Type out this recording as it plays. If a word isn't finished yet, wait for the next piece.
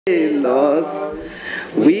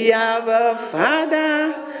us. We have a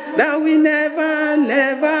Father that will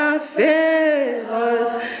never fail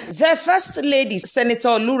us. The First Lady, Senator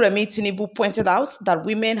Oluremi Tinubu, pointed out that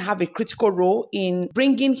women have a critical role in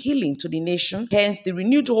bringing healing to the nation, hence the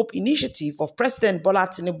Renewed Hope initiative of President Bola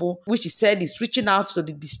Tinubu, which he said is reaching out to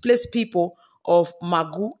the displaced people of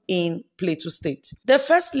Magu in Plateau State. The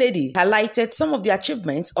First Lady highlighted some of the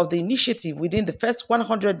achievements of the initiative within the first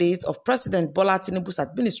 100 days of President Bola Tinubu's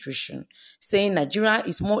administration, saying Nigeria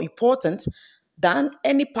is more important than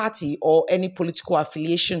any party or any political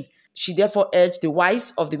affiliation. She therefore urged the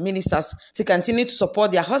wives of the ministers to continue to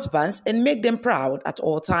support their husbands and make them proud at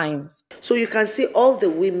all times. So you can see all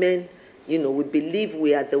the women, we believe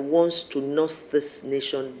we are the ones to nurse this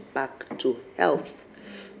nation back to health,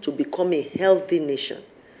 to become a healthy nation.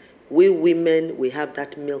 We women, we have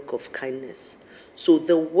that milk of kindness. So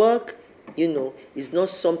the work, is not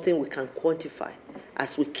something we can quantify.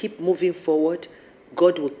 As we keep moving forward,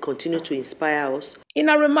 God will continue to inspire us. In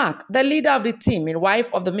a remark, the leader of the team and wife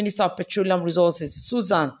of the Minister of Petroleum Resources,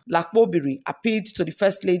 Susan Lakpobiri, appealed to the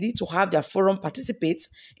First Lady to have their forum participate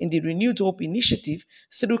in the Renewed Hope initiative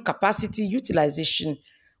through capacity utilization,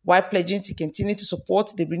 while pledging to continue to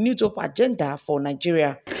support the Renewed Hope agenda for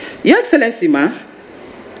Nigeria. Your Excellency, Ma,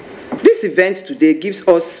 this event today gives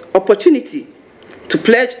us opportunity to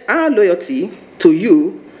pledge our loyalty to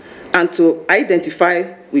you and to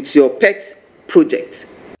identify with your pet project.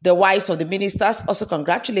 The wives of the ministers also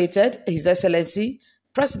congratulated His Excellency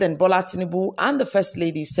President Bola Tinubu and the First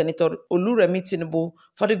Lady, Senator Oluremi Tinubu,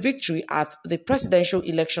 for the victory at the Presidential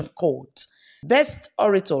Election Court. Best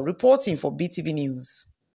Orator reporting for BTV News.